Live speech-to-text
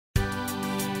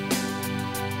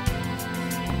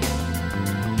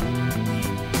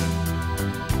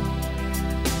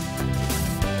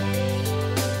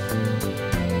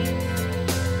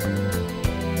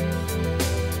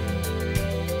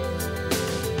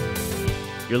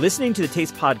You're listening to the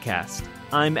Taste Podcast.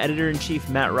 I'm Editor-in-Chief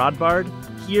Matt Rodbard,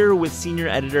 here with Senior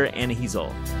Editor Anna Hezel.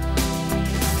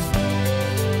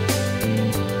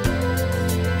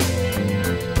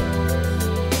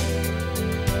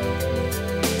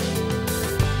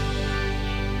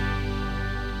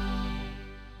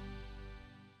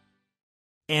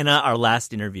 Anna, our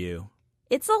last interview.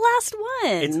 It's the last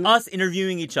one. It's us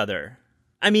interviewing each other.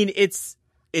 I mean, it's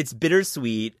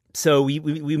bittersweet. So we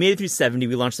made it through 70.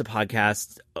 We launched the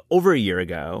podcast over a year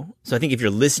ago. So I think if you're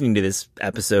listening to this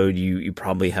episode, you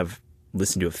probably have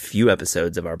listened to a few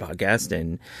episodes of our podcast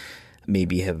and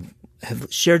maybe have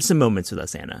shared some moments with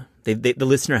us, Anna. The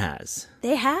listener has.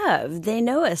 They have. They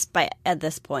know us at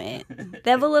this point.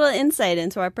 They have a little insight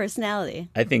into our personality.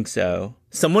 I think so.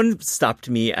 Someone stopped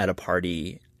me at a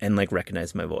party and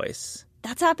recognized my voice.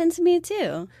 That's happened to me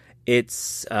too.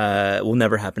 It's will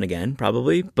never happen again,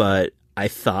 probably, but I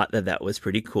thought that was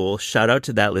pretty cool. Shout out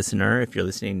to that listener if you're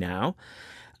listening now.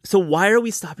 So why are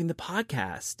we stopping the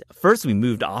podcast? First, we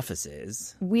moved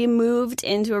offices. We moved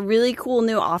into a really cool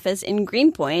new office in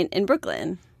Greenpoint in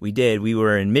Brooklyn. We did. We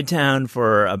were in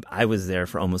Midtown I was there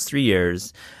for almost 3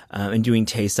 years and doing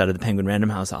Taste out of the Penguin Random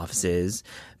House offices.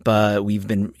 But we've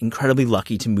been incredibly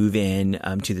lucky to move in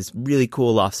to this really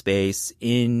cool loft space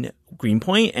in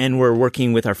Greenpoint. And we're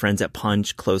working with our friends at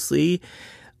Punch closely,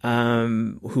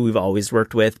 who we've always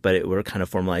worked with, but we're kind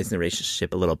of formalizing the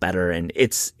relationship a little better. And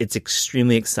it's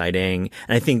extremely exciting.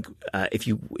 And I think if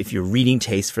you're reading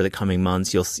Taste for the coming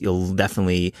months, you'll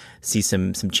definitely see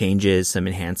some changes, some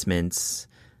enhancements.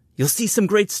 You'll see some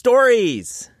great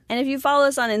stories. And if you follow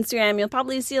us on Instagram, you'll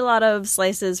probably see a lot of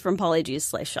slices from Pauly G's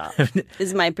Slice Shop,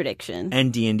 is my prediction.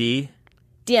 And D&D.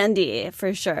 D&D,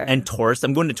 for sure. And Torst.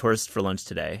 I'm going to Torst for lunch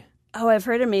today. Oh, I've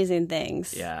heard amazing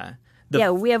things. Yeah.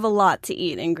 We have a lot to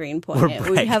eat in Greenpoint.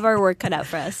 We have our work cut out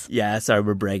for us. Yeah, sorry,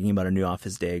 we're bragging about our new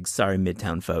office digs. Sorry,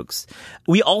 Midtown folks.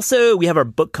 We have our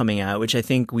book coming out, which I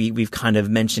think we've kind of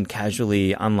mentioned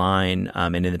casually online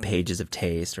and in the pages of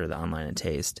Taste or the online of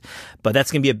Taste. But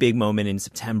that's going to be a big moment in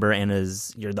September.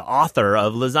 You're the author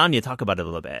of Lasagna. Talk about it a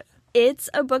little bit. It's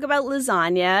a book about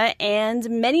lasagna and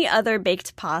many other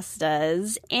baked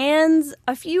pastas and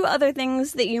a few other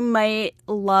things that you might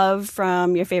love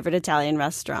from your favorite Italian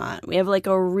restaurant. We have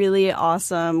a really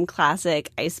awesome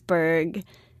classic iceberg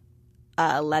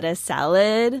lettuce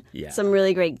salad, some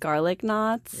really great garlic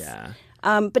knots. Yeah.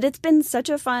 But it's been such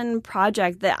a fun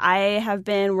project that I have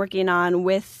been working on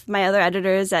with my other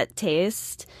editors at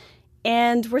Taste,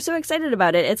 and we're so excited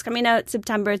about it. It's coming out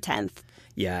September 10th.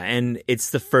 Yeah, and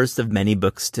it's the first of many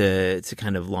books to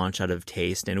kind of launch out of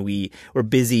Taste, and we're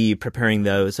busy preparing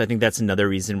those. So I think that's another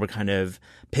reason we're kind of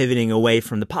pivoting away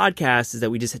from the podcast, is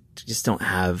that we just don't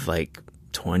have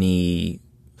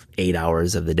 28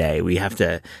 hours of the day. We have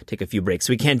to take a few breaks.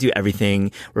 So we can't do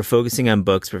everything. We're focusing on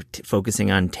books. We're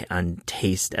focusing on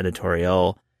Taste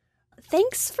editorial.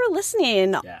 Thanks for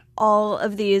listening all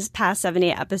of these past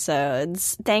 70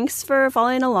 episodes. Thanks for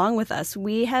following along with us.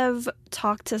 We have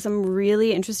talked to some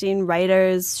really interesting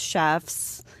writers,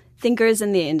 chefs, thinkers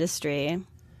in the industry.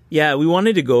 Yeah, we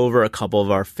wanted to go over a couple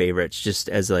of our favorites just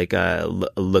as a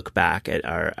look back at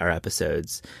our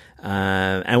episodes.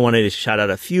 I wanted to shout out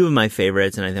a few of my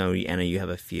favorites, and I know, Anna, you have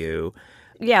a few.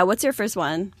 Yeah, what's your first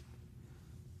one?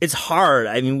 It's hard.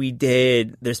 I mean,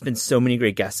 there's been so many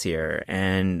great guests here,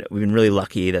 and we've been really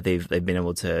lucky that they've been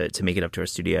able to make it up to our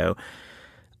studio.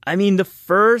 I mean, the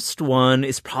first one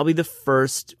is probably the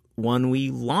first one we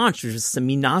launched, which was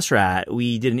Samin Nosrat.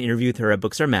 We did an interview with her at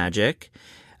Books Are Magic,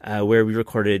 where we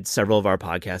recorded several of our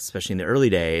podcasts, especially in the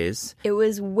early days. It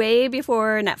was way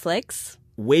before Netflix.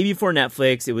 Way before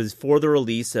Netflix. It was for the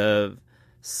release of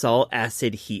Salt,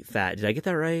 Acid, Heat, Fat. Did I get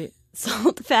that right?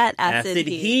 Salt, Fat, Acid,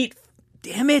 Heat.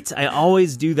 Damn it. I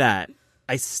always do that.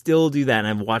 I still do that. And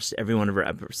I've watched every one of her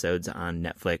episodes on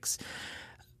Netflix.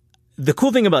 The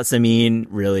cool thing about Samin,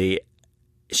 really,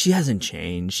 she hasn't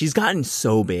changed. She's gotten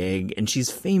so big and she's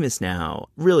famous now.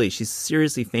 Really, she's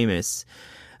seriously famous.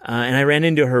 And I ran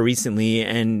into her recently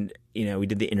and, we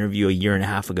did the interview a year and a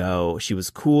half ago. She was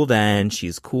cool then.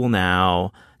 She's cool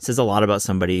now. Says a lot about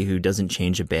somebody who doesn't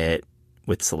change a bit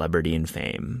with celebrity and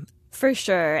fame. For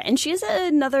sure. And she has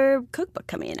another cookbook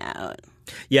coming out.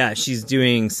 Yeah, she's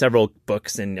doing several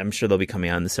books, and I'm sure they'll be coming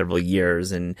out in several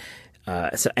years. And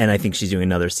I think she's doing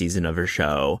another season of her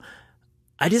show.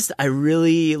 I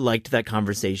really liked that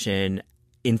conversation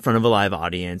in front of a live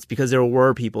audience because there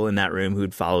were people in that room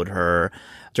who'd followed her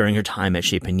during her time at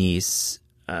Chez Panisse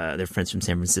They're friends from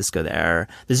San Francisco there.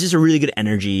 There's just a really good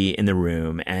energy in the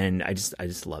room, and I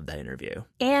just love that interview.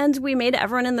 And we made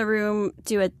everyone in the room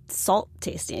do a salt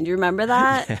tasting. Do you remember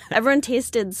that? Everyone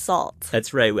tasted salt.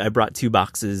 That's right. I brought 2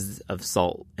 boxes of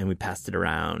salt, and we passed it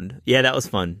around. Yeah, that was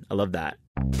fun. I love that.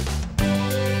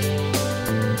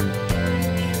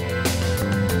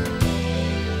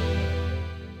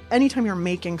 Anytime you're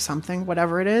making something,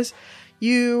 whatever it is,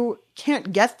 you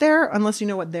can't get there unless you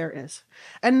know what there is.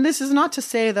 And this is not to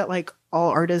say that like all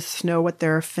artists know what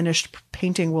their finished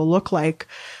painting will look like,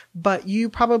 but you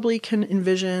probably can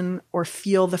envision or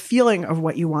feel the feeling of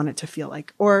what you want it to feel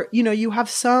like. Or, you know, you have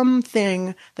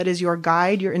something that is your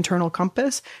guide, your internal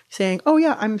compass saying, oh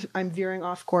yeah, I'm veering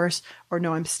off course, or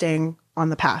no, I'm staying on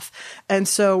the path. And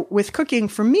so with cooking,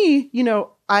 for me, you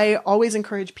know, I always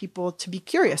encourage people to be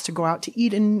curious, to go out to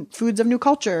eat in foods of new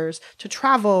cultures, to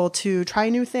travel, to try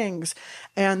new things.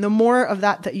 And the more of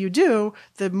that you do,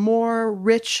 the more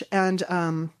rich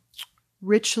and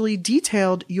richly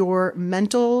detailed your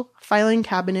mental filing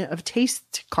cabinet of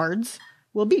taste cards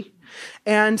will be.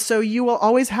 And so you will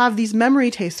always have these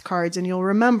memory taste cards, and you'll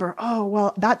remember, oh,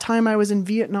 well, that time I was in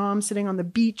Vietnam sitting on the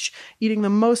beach eating the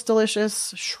most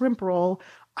delicious shrimp roll.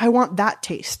 I want that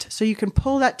taste. So you can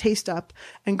pull that taste up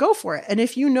and go for it. And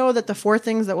if you know that the 4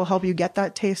 things that will help you get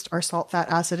that taste are salt,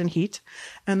 fat, acid, and heat,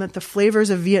 and that the flavors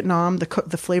of Vietnam, the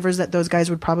flavors that those guys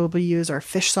would probably use are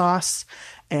fish sauce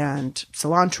and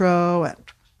cilantro, and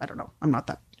I don't know, I'm not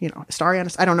that, you know,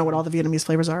 Astarian. I don't know what all the Vietnamese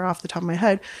flavors are off the top of my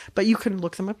head, but you can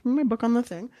look them up in my book on the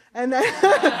thing, and then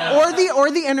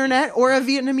or the internet, or a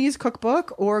Vietnamese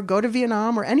cookbook, or go to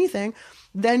Vietnam or anything.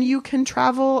 Then you can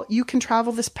travel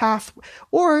this path,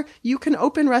 or you can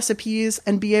open recipes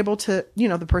and be able to, you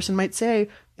know, the person might say,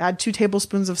 add 2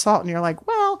 tablespoons of salt. And you're like,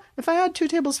 well, if I add 2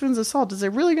 tablespoons of salt, is there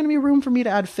really going to be room for me to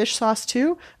add fish sauce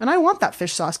too? And I want that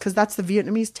fish sauce because that's the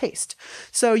Vietnamese taste.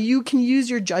 So you can use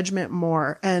your judgment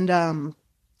more. And,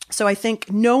 so I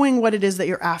think knowing what it is that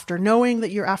you're after, knowing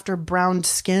that you're after browned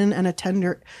skin and a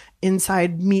tender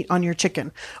inside meat on your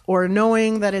chicken, or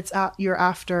knowing that you're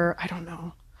after, I don't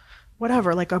know,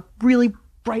 whatever, like a really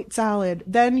bright salad,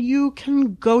 then you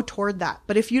can go toward that.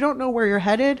 But if you don't know where you're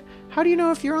headed, how do you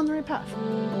know if you're on the right path?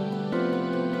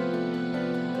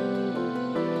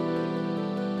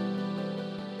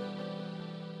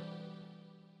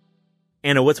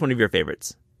 Anna, what's one of your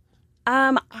favorites?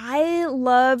 I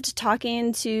loved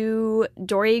talking to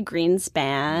Dorie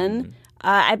Greenspan.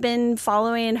 I've been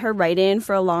following her writing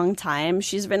for a long time.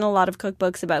 She's written a lot of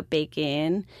cookbooks about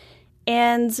baking.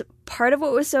 And part of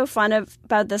what was so fun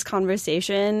about this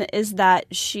conversation is that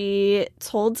she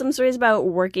told some stories about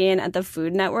working at the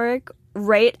Food Network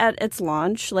right at its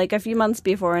launch, like a few months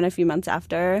before and a few months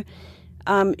after.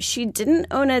 She didn't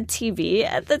own a TV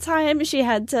at the time. She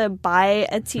had to buy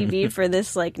a TV for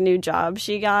this like new job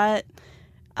she got.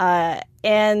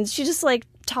 And she just like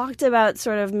talked about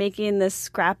sort of making this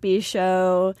scrappy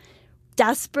show,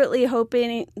 desperately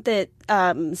hoping that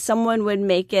someone would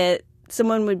make it,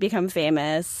 someone would become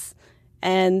famous.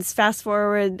 And fast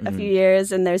forward a few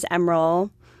years and there's Emerald.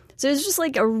 So it was just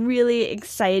like a really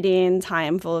exciting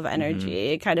time full of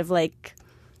energy, kind of like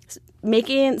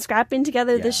scrapping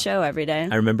together this show every day.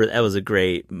 I remember that was a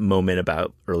great moment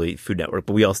about early Food Network,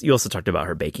 but you also talked about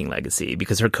her baking legacy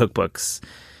because her cookbooks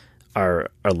are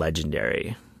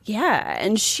legendary. Yeah,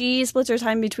 and she splits her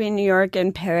time between New York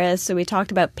and Paris, so we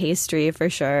talked about pastry for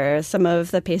sure. Some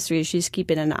of the pastries she's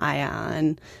keeping an eye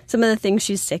on, some of the things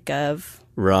she's sick of.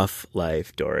 Rough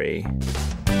life, Dorie.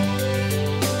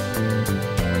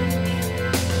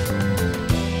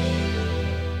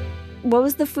 What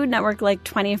was the Food Network like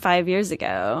 25 years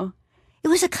ago? It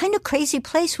was a kind of crazy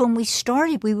place. When we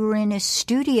started, we were in a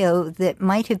studio that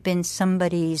might have been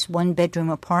somebody's one-bedroom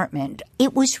apartment.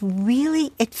 It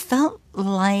felt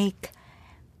like,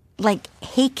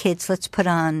 hey, kids, let's put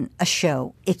on a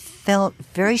show. It felt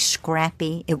very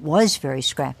scrappy. It was very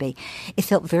scrappy. It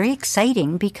felt very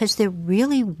exciting because there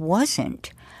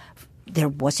wasn't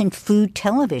food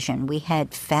television. We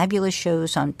had fabulous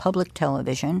shows on public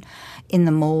television in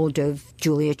the mold of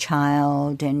Julia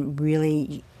Child and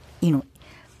really,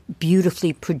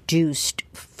 beautifully produced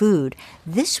food.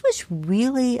 This was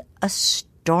really a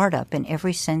startup in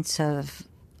every sense of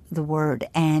the word.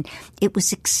 And it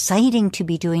was exciting to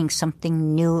be doing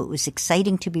something new. It was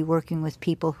exciting to be working with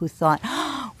people who thought,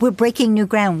 oh, we're breaking new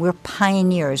ground. We're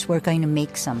pioneers. We're going to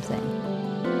make something.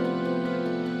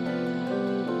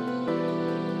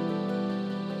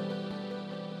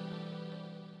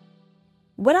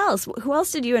 What else? Who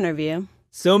else did you interview?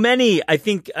 So many. I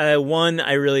think one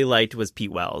I really liked was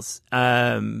Pete Wells.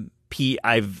 Pete,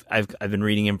 I've been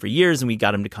reading him for years, and we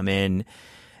got him to come in,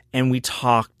 and we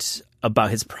talked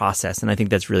about his process, and I think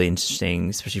that's really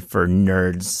interesting, especially for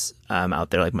nerds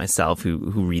out there like myself who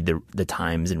read the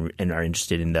Times and are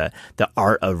interested in the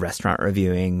art of restaurant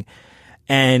reviewing.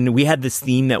 And we had this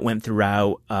theme that went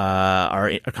throughout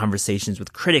our conversations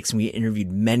with critics, and we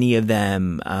interviewed many of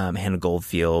them: Hannah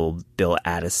Goldfield, Bill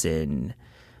Addison,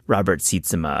 Robert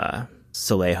Sietsema,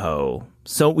 Solejo.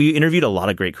 So we interviewed a lot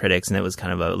of great critics, and it was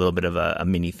kind of a little bit of a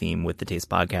mini theme with the Taste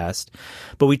podcast.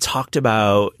 But we talked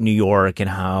about New York and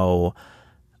how,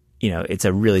 it's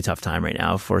a really tough time right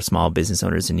now for small business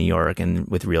owners in New York and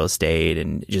with real estate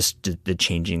and just the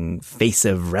changing face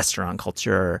of restaurant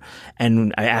culture.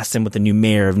 And I asked him, with the new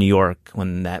mayor of New York,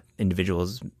 when that individual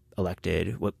is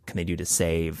elected, what can they do to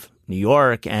save New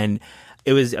York? And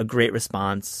it was a great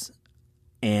response.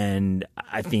 And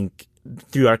I think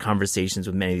through our conversations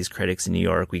with many of these critics in New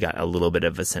York, we got a little bit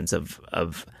of a sense of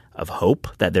hope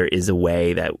that there is a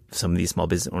way that some of these small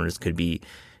business owners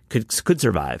could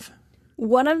survive.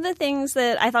 One of the things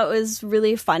that I thought was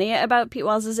really funny about Pete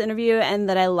Wells's interview and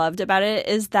that I loved about it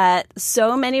is that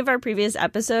so many of our previous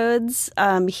episodes,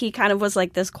 he kind of was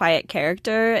like this quiet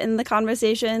character in the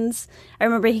conversations. I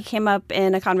remember he came up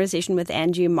in a conversation with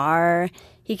Angie Marr.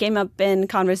 He came up in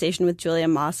conversation with Julia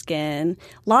Moskin.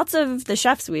 Lots of the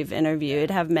chefs we've interviewed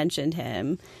have mentioned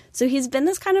him. So he's been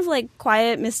this kind of like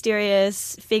quiet,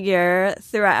 mysterious figure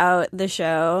throughout the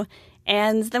show.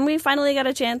 And then we finally got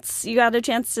a chance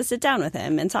to sit down with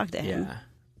him and talk to him. Yeah.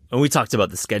 And we talked about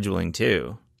the scheduling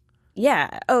too.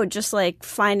 Yeah. Oh, just like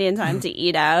finding time to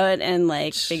eat out and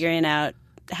like figuring out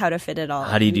how to fit it all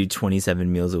How do you do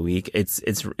 27 meals a week?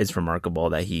 It's remarkable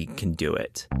that he can do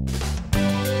it.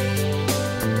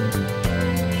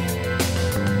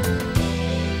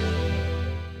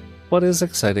 What is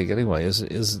exciting anyway?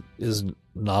 Is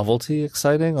novelty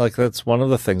exciting? Like, that's one of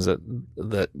the things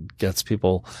that gets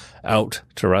people out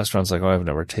to restaurants. Like, oh, I've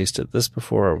never tasted this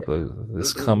before. Or,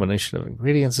 this combination of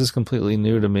ingredients is completely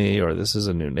new to me, or this is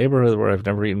a new neighborhood where I've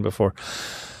never eaten before.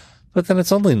 But then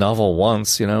it's only novel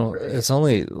once, It's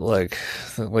only like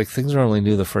things are only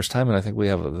new the first time, and I think we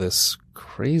have this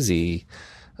crazy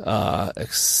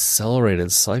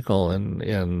accelerated cycle in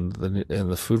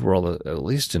the food world, at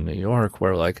least in New York,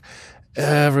 where like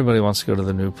everybody wants to go to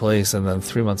the new place, and then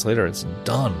 3 months later it's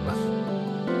done.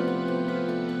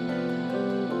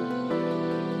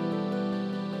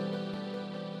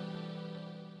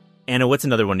 Anna, what's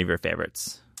another one of your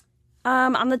favorites?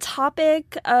 On the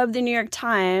topic of the New York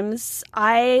Times,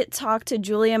 I talked to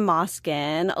Julia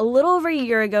Moskin. A little over a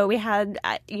year ago,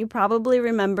 you probably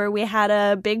remember, we had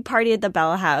a big party at the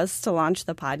Bell House to launch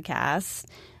the podcast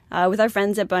with our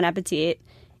friends at Bon Appetit.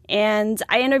 And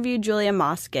I interviewed Julia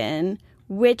Moskin,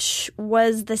 which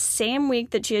was the same week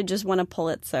that she had just won a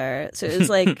Pulitzer. So it was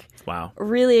like wow, a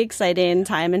really exciting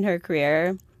time in her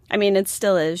career. I mean, it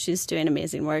still is. She's doing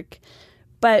amazing work.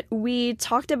 But we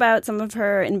talked about some of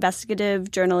her investigative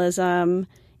journalism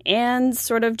and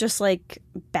sort of just like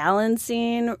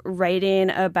balancing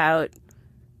writing about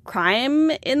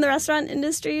crime in the restaurant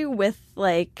industry with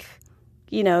like,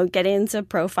 getting to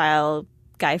profile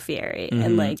Guy Fieri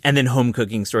and then home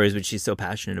cooking stories, which she's so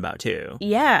passionate about too.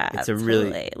 Yeah, it's a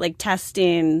really like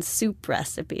testing soup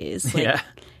recipes, like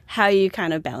how you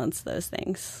kind of balance those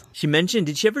things. She mentioned,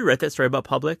 did she ever write that story about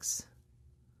Publix?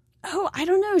 Oh, I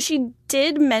don't know. She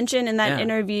did mention in that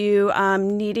interview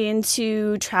needing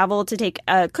to travel to take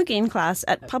a cooking class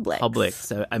at Publix.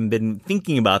 So I've been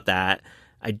thinking about that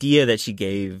idea that she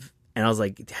gave, and I was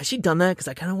like, has she done that? Because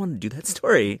I kind of want to do that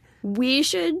story. We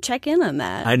should check in on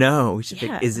that. I know. We should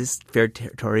think, is this fair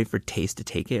territory for Taste to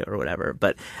take it or whatever?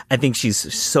 But I think she's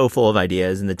so full of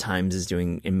ideas, and the Times is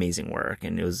doing amazing work,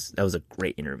 and that was a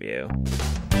great interview.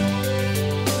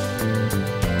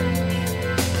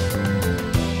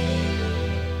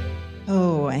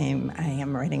 Oh, I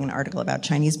am writing an article about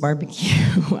Chinese barbecue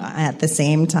at the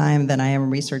same time that I am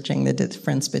researching the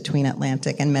difference between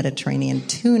Atlantic and Mediterranean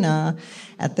tuna,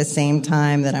 at the same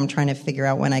time that I'm trying to figure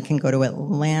out when I can go to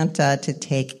Atlanta to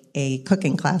take a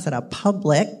cooking class at a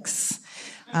Publix.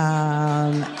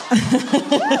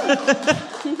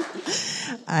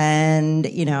 And,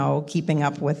 keeping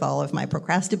up with all of my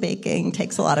procrastinating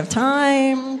takes a lot of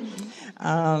time.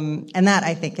 And that,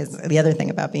 I think, is the other thing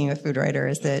about being a food writer,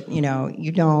 is that,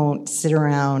 you don't sit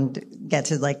around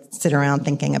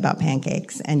thinking about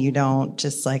pancakes, and you don't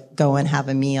just go and have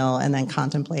a meal and then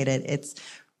contemplate it.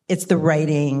 It's the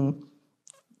writing,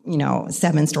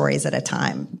 7 stories at a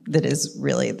time that is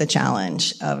really the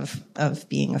challenge of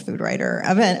being a food writer,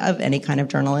 of any kind of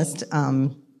journalist.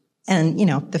 And,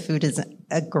 the food is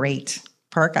a great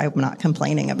perk. I'm not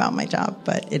complaining about my job,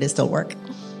 but it is still work.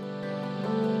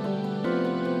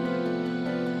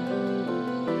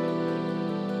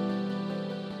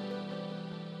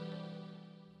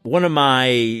 one of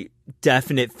my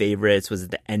definite favorites was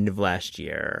at the end of last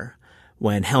year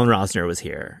when Helen Rosner was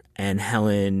here. And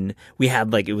Helen, we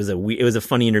had like, it was a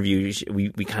funny interview. We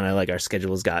kind of like, our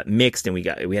schedules got mixed, and we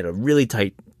had a really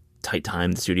tight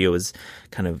time. The studio was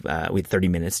kind of, we had 30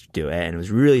 minutes to do it, and it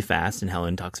was really fast, and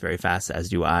Helen talks very fast, as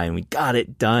do I, and we got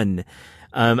it done.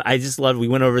 I just loved, we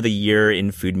went over the year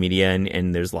in food media,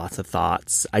 and there's lots of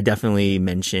thoughts. I definitely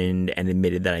mentioned and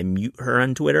admitted that I mute her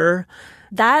on Twitter.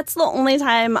 That's the only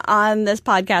time on this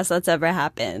podcast that's ever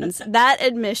happened. That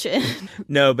admission.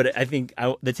 No, but I think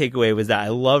the takeaway was that I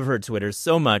love her Twitter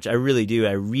so much. I really do.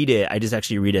 I read it. I just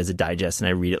actually read it as a digest, and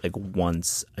I read it like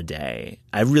once a day.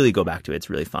 I really go back to it. It's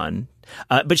really fun.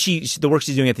 But the work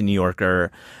she's doing at the New Yorker,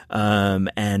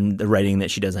 and the writing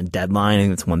that she does on Deadline, I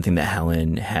think that's one thing that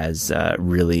Helen has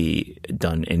really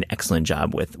done an excellent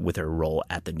job with her role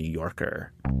at the New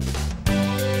Yorker.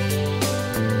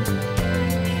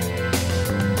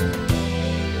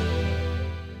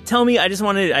 Tell me, it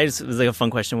was like a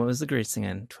fun question. What was the greatest thing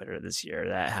on Twitter this year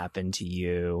that happened to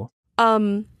you?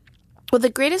 Well, the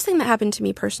greatest thing that happened to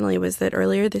me personally was that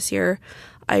earlier this year,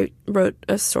 I wrote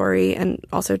a story and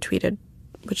also tweeted,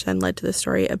 which then led to the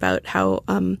story, about how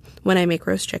when I make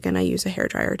roast chicken, I use a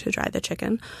hairdryer to dry the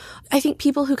chicken. I think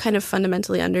people who kind of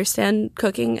fundamentally understand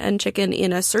cooking and chicken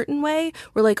in a certain way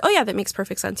were like, oh yeah, that makes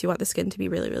perfect sense. You want the skin to be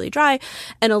really, really dry.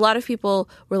 And a lot of people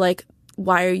were like,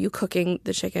 why are you cooking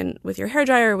the chicken with your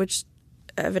hairdryer, which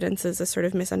evidences a sort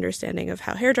of misunderstanding of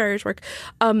how hairdryers work.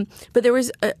 But there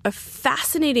was a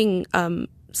fascinating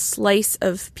slice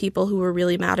of people who were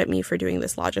really mad at me for doing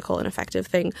this logical and effective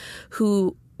thing,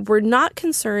 who were not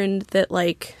concerned that,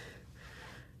 like,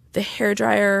 the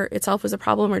hairdryer itself was a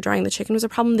problem or drying the chicken was a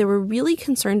problem. They were really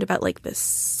concerned about, like,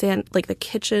 the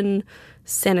kitchen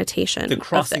sanitation, the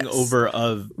crossing over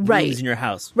of rooms in your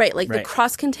house, right? Like the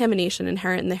cross contamination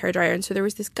inherent in the hairdryer. And so there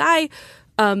was this guy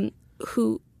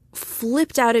who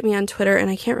flipped out at me on Twitter, and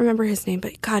I can't remember his name,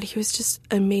 but God, he was just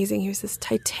amazing. He was this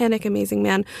titanic, amazing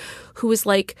man who was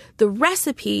like, the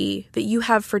recipe that you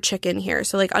have for chicken here.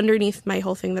 So like underneath my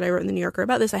whole thing that I wrote in the New Yorker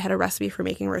about this, I had a recipe for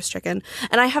making roast chicken,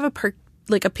 and I have a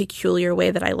peculiar way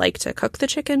that I like to cook the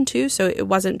chicken too. So it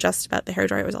wasn't just about the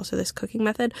hairdryer, it was also this cooking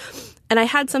method. And I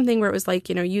had something where it was like,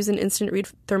 use an instant read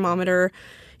thermometer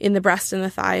in the breast and the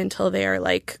thigh until they are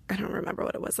like, I don't remember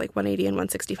what it was, like 180 and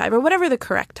 165 or whatever the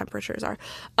correct temperatures are,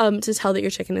 to tell that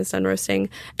your chicken is done roasting.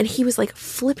 And he was like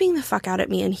flipping the fuck out at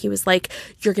me, and he was like,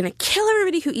 you're gonna kill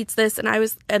everybody who eats this.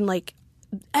 And like,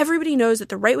 everybody knows that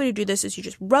the right way to do this is you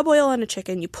just rub oil on a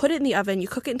chicken, you put it in the oven, you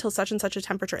cook it until such and such a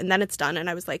temperature, and then it's done. And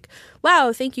I was like,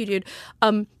 wow, thank you, dude.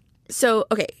 So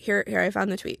okay, here I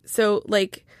found the tweet. So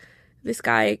like, this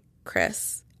guy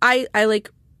Chris, I like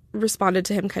responded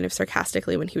to him kind of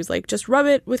sarcastically when he was like, just rub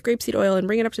it with grapeseed oil and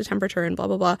bring it up to temperature and blah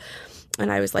blah blah.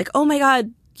 And I was like, oh my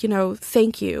god,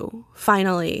 thank you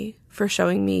finally for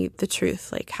showing me the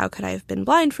truth. Like, how could I have been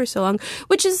blind for so long?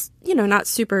 Which is, not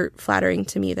super flattering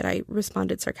to me that I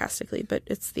responded sarcastically, but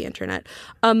it's the internet.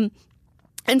 And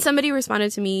somebody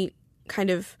responded to me kind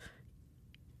of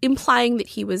implying that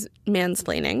he was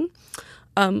mansplaining,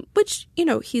 which,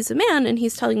 he's a man and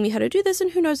he's telling me how to do this,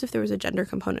 and who knows if there was a gender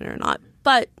component or not.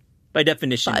 But by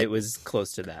definition, it was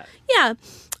close to that. Yeah.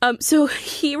 So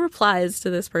he replies to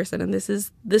this person, and this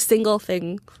is the single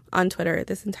thing on Twitter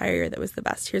this entire year that was the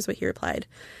best. Here's what he replied.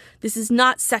 This is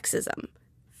not sexism.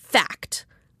 Fact.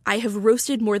 I have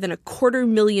roasted more than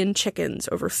 250,000 chickens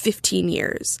over 15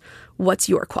 years. What's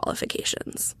your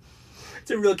qualifications?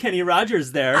 It's a real Kenny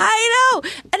Rogers there. I know.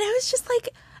 And I was just like,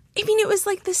 it was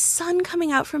like the sun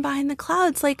coming out from behind the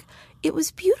clouds. Like, it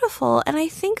was beautiful. And I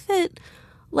think that,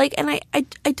 like, and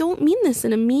I don't mean this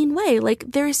in a mean way.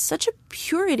 Like, there is such a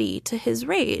purity to his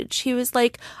rage. He was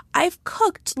like, I've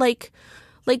cooked like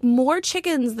more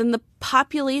chickens than the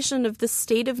population of the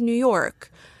state of New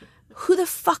York. Who the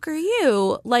fuck are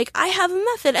you? Like, I have a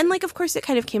method. And like, of course, it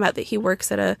kind of came out that he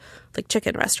works at a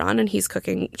chicken restaurant and he's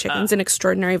cooking chickens in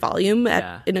extraordinary volume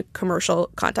in a commercial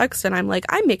context. And I'm like,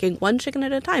 I'm making one chicken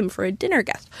at a time for a dinner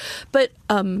guest. But,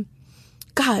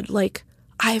 God, like,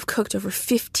 I've cooked over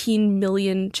 15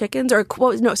 million chickens, or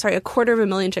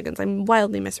 250,000 chickens. I'm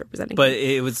wildly misrepresenting. But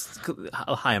it was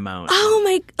a high amount. Oh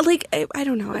my, like, I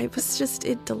don't know.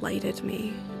 It delighted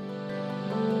me.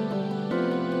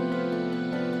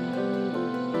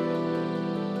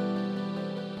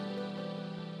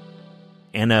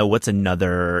 Anna, what's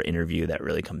another interview that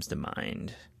really comes to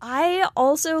mind? I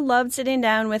also loved sitting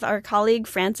down with our colleague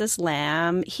Francis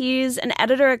Lam. He's an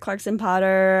editor at Clarkson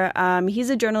Potter. He's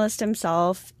a journalist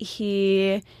himself.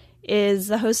 He is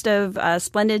the host of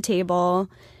Splendid Table,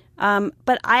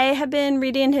 But I have been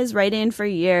reading his writing for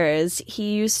years.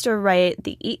 He used to write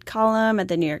the Eat column at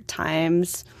the New York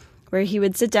Times, where he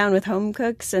would sit down with home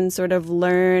cooks and sort of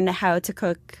learn how to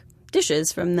cook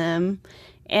dishes from them.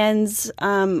 And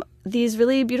these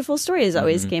really beautiful stories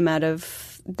always came out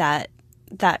of that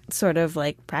sort of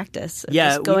like practice of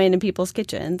just going to people's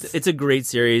kitchens. It's a great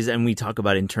series, and we talk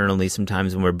about internally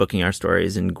sometimes when we're booking our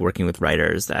stories and working with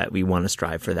writers that we want to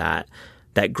strive for that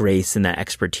grace and that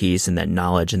expertise and that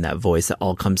knowledge and that voice that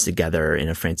all comes together in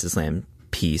a Francis Lam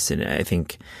piece. And I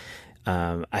think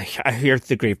I hear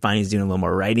the grapevine he's doing a little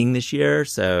more writing this year,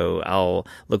 so I'll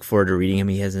look forward to reading him.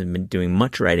 He hasn't been doing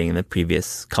much writing in the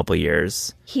previous couple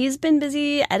years. He's been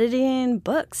busy editing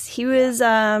books. He was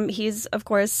he's of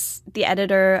course the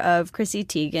editor of Chrissy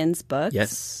Teigen's books.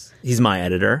 Yes, he's my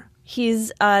editor. He's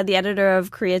the editor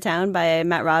of Koreatown by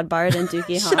Matt Rodbard and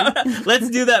Dookie Hong. Let's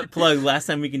do that plug. Last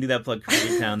time we can do that plug.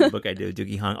 Koreatown, the book I did with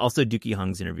Dookie Hong. Also, Dookie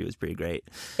Hong's interview was pretty great.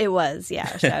 It was,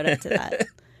 yeah. Shout out to that.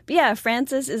 But yeah,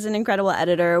 Francis is an incredible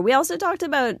editor. We also talked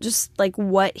about just like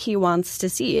what he wants to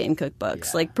see in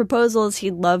cookbooks, like proposals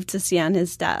he'd love to see on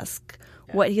his desk,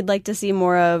 what he'd like to see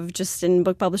more of just in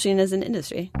book publishing as an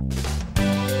industry.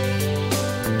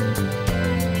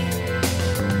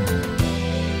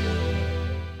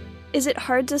 Is it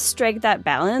hard to strike that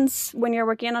balance when you're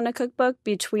working on a cookbook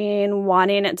between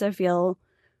wanting it to feel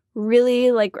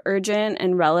really like urgent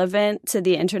and relevant to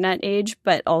the internet age,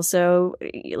 but also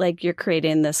like you're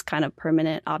creating this kind of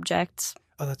permanent object?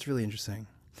 Oh, that's really interesting.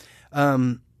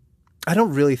 I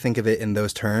don't really think of it in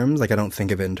those terms. Like, I don't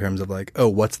think of it in terms of like, oh,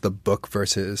 what's the book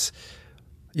versus,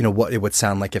 what it would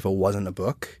sound like if it wasn't a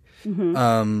book.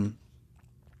 I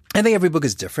think every book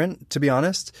is different, to be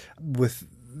honest. With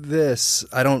this,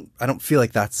 I don't feel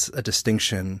like that's a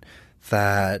distinction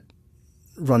that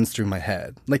runs through my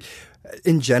head. Like,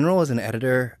 in general, as an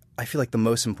editor, I feel like the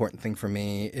most important thing for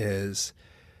me is,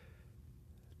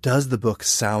 does the book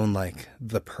sound like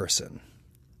the person?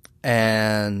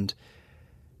 And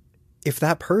if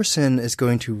that person is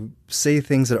going to say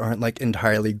things that aren't like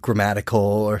entirely grammatical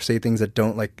or say things that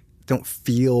don't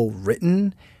feel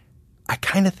written, I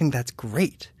kind of think that's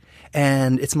great.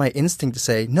 And it's my instinct to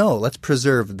say, no, let's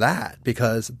preserve that,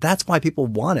 because that's why people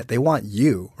want it. They want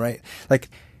you, right? Like,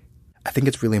 I think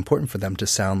it's really important for them to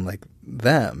sound like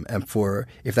them. And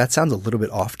if that sounds a little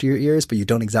bit off to your ears, but you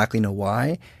don't exactly know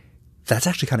why, that's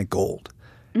actually kind of gold.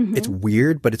 It's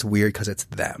weird, but it's weird because it's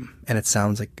them. And it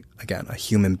sounds like, again, a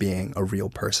human being, a real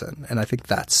person. And I think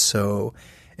that's so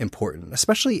important,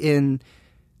 especially to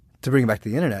bring it back to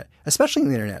the internet, especially in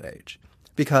the internet age.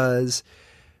 Because,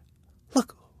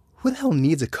 look, who the hell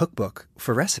needs a cookbook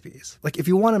for recipes? Like, if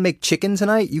you want to make chicken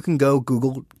tonight, you can go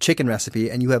Google chicken recipe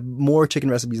and you have more chicken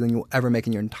recipes than you'll ever make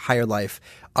in your entire life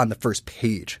on the first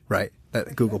page, right?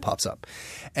 That Google pops up.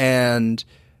 And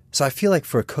so I feel like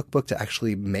for a cookbook to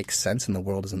actually make sense in the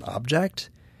world as an object,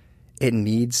 it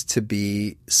needs to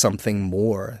be something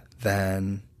more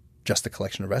than just a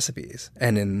collection of recipes.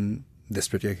 And in this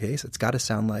particular case, it's got to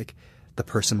sound like the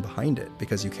person behind it,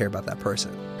 because you care about that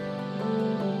person.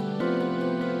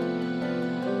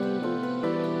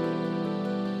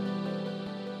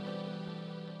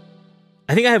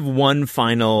 I think I have one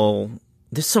final.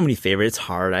 There's so many favorites. It's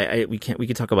hard. We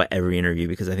could talk about every interview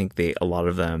because I think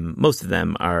most of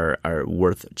them are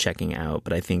worth checking out.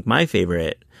 But I think my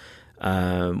favorite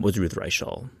was Ruth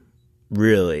Reichl.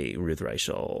 Really, Ruth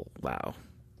Reichl. Wow.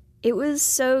 It was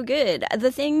so good.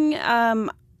 The thing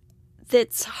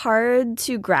that's hard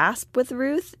to grasp with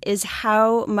Ruth is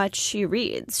how much she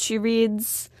reads. She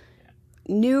reads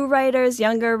new writers,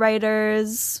 younger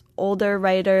writers, older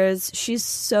writers. She's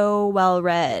so well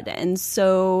read, and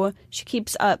so she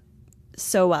keeps up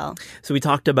so well. So we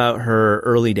talked about her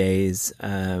early days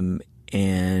and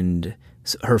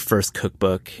her first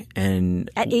cookbook, and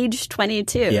at age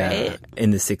 22, right?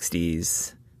 In the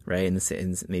 60s, right? In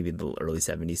maybe the early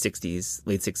 70s, 60s,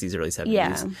 late 60s, early 70s.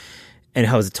 Yeah. And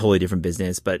how it was a totally different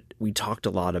business. But we talked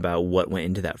a lot about what went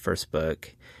into that first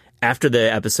book. After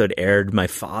the episode aired, my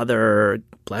father,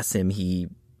 bless him, he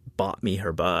bought me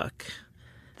her book.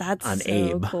 That's on so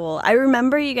Abe. Cool. I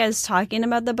remember you guys talking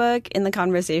about the book in the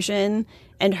conversation,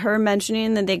 and her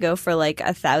mentioning that they go for like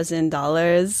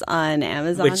 $1,000 on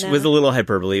Amazon, which now. was a little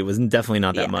hyperbole. It was definitely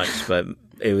not that much, but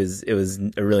it was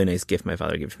a really nice gift my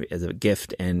father gave me as a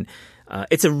gift, and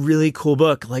it's a really cool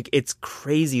book. Like, it's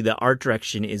crazy. The art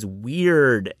direction is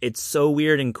weird. It's so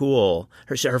weird and cool.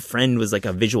 Her friend was like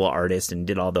a visual artist and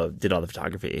did all the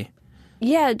photography.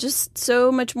 Yeah, just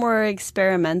so much more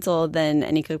experimental than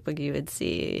any cookbook you would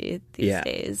see these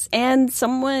days. And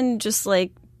someone just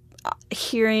like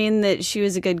hearing that she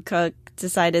was a good cook,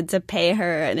 decided to pay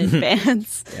her in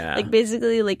advance, like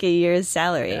basically like a year's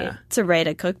salary to write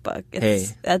a cookbook.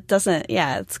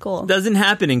 It's cool. Doesn't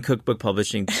happen in cookbook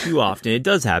publishing too often. It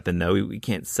does happen though. We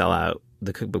can't sell out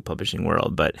the cookbook publishing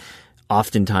world, but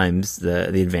oftentimes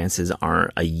the advances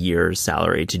aren't a year's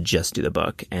salary to just do the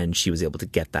book, and she was able to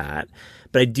get that.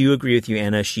 But I do agree with you,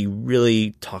 Anna. She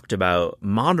really talked about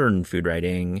modern food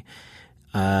writing,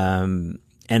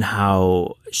 and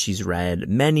how she's read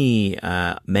many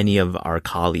of our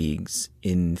colleagues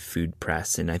in food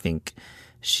press, and I think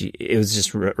it was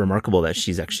just remarkable that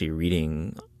she's actually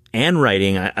reading and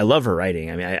writing. I love her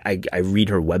writing. I mean, I read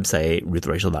her website,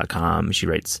 ruthreichl.com. She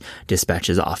writes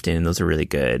dispatches often, and those are really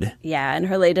good. Yeah, and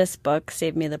her latest book,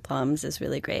 Save Me the Plums, is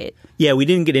really great. Yeah, we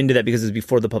didn't get into that because it was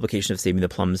before the publication of Save Me the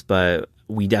Plums, but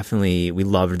we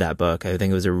loved that book. I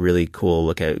think it was a really cool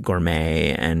look at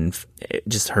gourmet and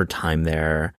just her time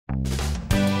there.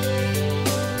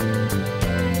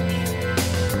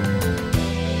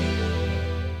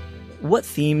 What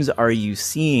themes are you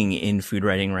seeing in food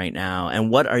writing right now, and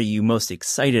what are you most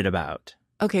excited about?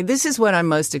 Okay, this is what I'm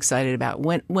most excited about.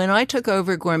 When I took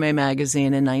over Gourmet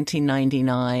Magazine in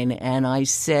 1999, and I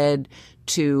said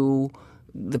to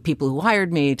the people who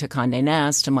hired me, to Condé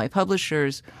Nast, to my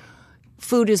publishers,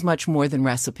 food is much more than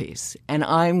recipes, and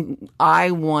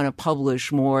I want to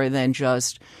publish more than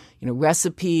just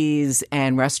recipes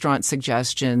and restaurant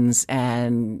suggestions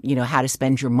and how to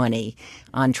spend your money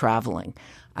on traveling.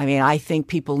 I mean, I think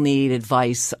people need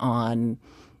advice on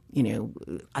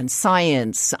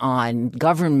science, on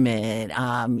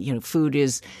government. Food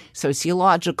is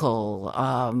sociological.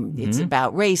 It's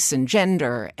about race and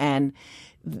gender. And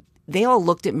they all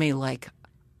looked at me like,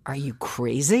 are you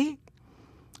crazy?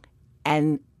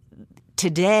 And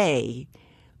today,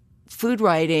 food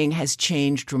writing has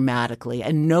changed dramatically.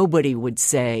 And nobody would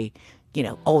say,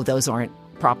 oh, those aren't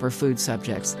proper food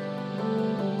subjects.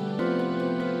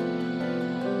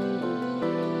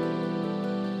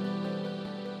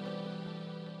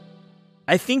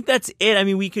 I think that's it. I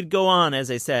mean, we could go on,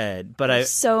 as I said, but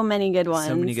so many good ones.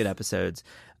 So many good episodes.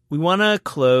 We want to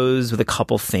close with a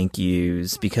couple thank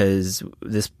yous because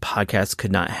this podcast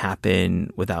could not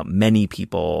happen without many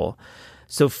people.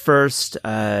 So first,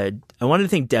 I wanted to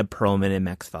thank Deb Perlman and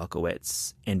Max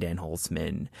Falkowitz and Dan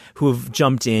Holzman, who have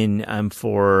jumped in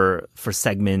for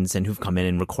segments and who've come in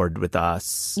and recorded with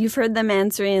us. You've heard them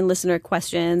answering listener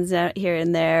questions here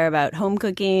and there about home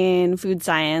cooking, food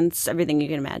science, everything you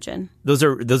can imagine. Those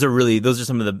are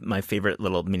some of my favorite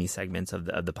little mini segments of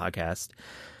the podcast.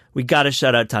 We got to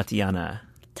shout out Tatiana.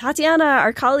 Tatiana,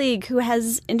 our colleague who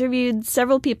has interviewed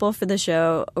several people for the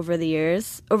show over the year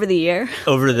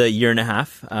and a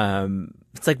half.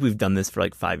 It's like we've done this for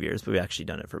like 5 years, but we've actually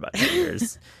done it for about 8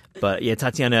 years. But yeah,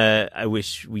 Tatiana, I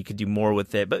wish we could do more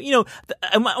with it. But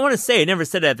I want to say, I never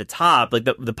said it at the top, like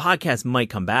the podcast might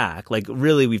come back. Like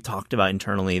really, we've talked about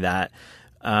internally that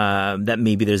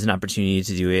maybe there's an opportunity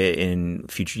to do it in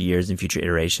future years and future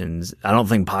iterations. I don't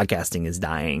think podcasting is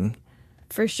dying.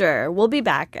 For sure. We'll be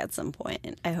back at some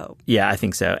point, I hope. Yeah, I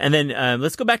think so. And then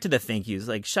let's go back to the thank yous.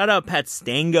 Like, shout out Pat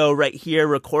Stango right here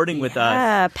recording with us.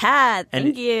 Yeah, Pat,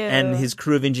 thank you. And his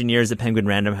crew of engineers at Penguin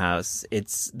Random House.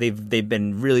 They've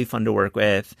been really fun to work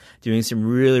with, doing some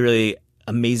really, really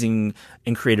amazing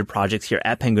and creative projects here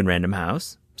at Penguin Random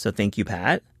House. So thank you,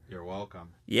 Pat. You're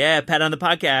welcome. Yeah, Pat on the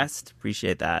podcast.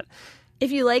 Appreciate that.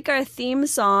 If you like our theme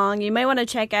song, you might want to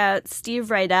check out Steve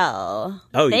Rydell.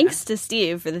 Oh, Thanks to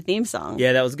Steve for the theme song.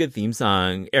 Yeah, that was a good theme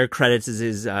song. Air Credits is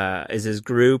his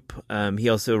group. He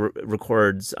also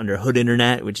records under Hood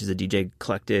Internet, which is a DJ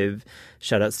collective.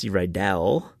 Shout out Steve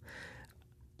Rydell.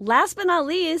 Last but not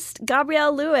least,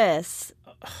 Gabrielle Lewis.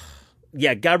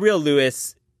 Yeah, Gabrielle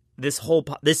Lewis. This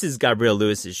is Gabrielle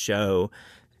Lewis's show.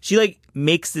 She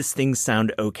makes this thing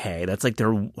sound okay. That's like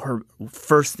her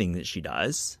first thing that she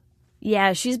does.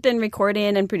 Yeah, she's been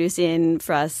recording and producing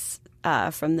for us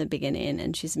from the beginning,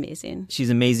 and she's amazing. She's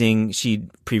amazing. She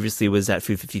previously was at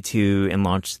Food 52 and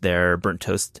launched their Burnt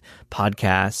Toast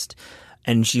podcast.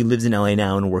 And she lives in LA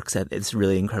now and works at this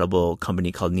really incredible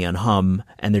company called Neon Hum.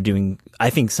 And they're doing,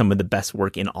 I think, some of the best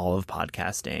work in all of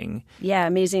podcasting. Yeah,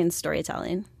 amazing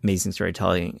storytelling. Amazing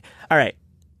storytelling. All right.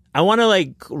 I want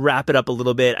to wrap it up a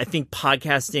little bit. I think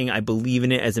podcasting, I believe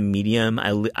in it as a medium.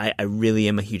 I really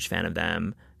am a huge fan of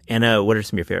them. Anna, what are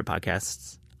some of your favorite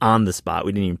podcasts? On the spot.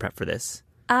 We didn't even prep for this.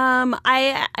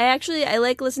 I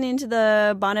like listening to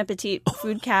the Bon Appetit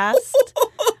Foodcast.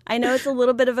 I know it's a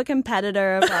little bit of a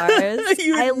competitor of ours.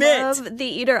 I love the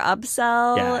Eater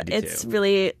Upsell. Yeah, I do it's too.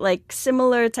 really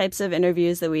similar types of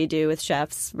interviews that we do with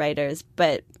chefs, writers,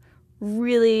 but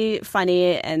really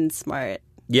funny and smart.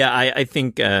 Yeah, I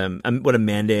think what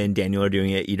Amanda and Daniel are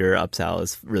doing at Eater Upsal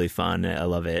is really fun. I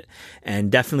love it.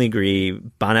 And definitely agree.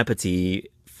 Bon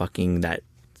appetit, fucking that.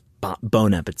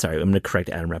 Bon appetit. Sorry, I'm going to correct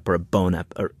Adam Rapport. Bon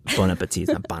appetit,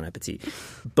 not bon appetit.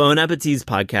 Bon appetit's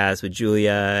podcast with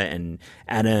Julia and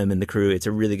Adam and the crew. It's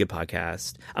a really good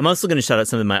podcast. I'm also going to shout out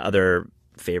some of my other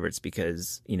favorites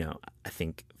because, you know, I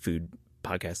think food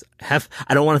podcasts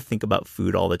I don't want to think about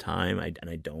food all the time. And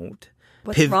I don't.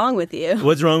 What's wrong with you?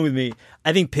 What's wrong with me?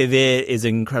 I think Pivot is an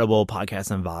incredible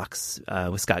podcast on Vox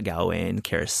with Scott Galloway and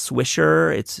Kara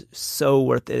Swisher. It's so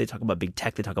worth it. They talk about big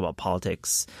tech. They talk about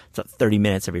politics. It's about 30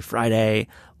 minutes every Friday.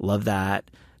 Love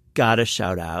that. Gotta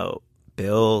shout out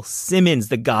Bill Simmons,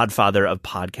 the godfather of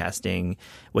podcasting.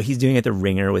 What he's doing at The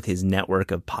Ringer with his network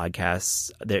of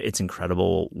podcasts, it's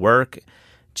incredible work.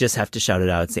 Just have to shout it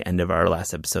out. It's the end of our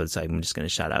last episode, so I'm just going to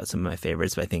shout out some of my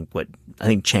favorites. But I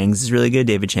think Chang's is really good.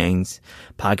 David Chang's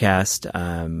podcast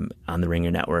on the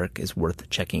Ringer Network is worth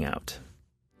checking out.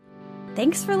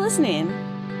 Thanks for listening.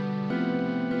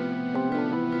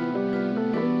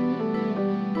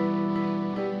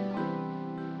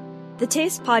 The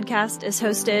Taste Podcast is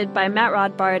hosted by Matt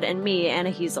Rodbard and me,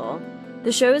 Anna Hezel.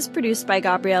 The show is produced by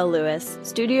Gabrielle Lewis,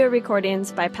 studio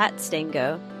recordings by Pat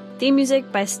Stango, theme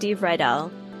music by Steve Rydell.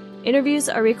 Interviews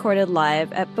are recorded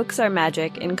live at Books Are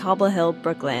Magic in Cobble Hill,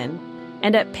 Brooklyn,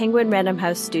 and at Penguin Random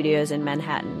House Studios in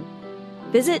Manhattan.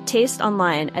 Visit Taste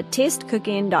online at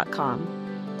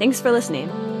tastecooking.com. Thanks for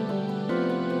listening.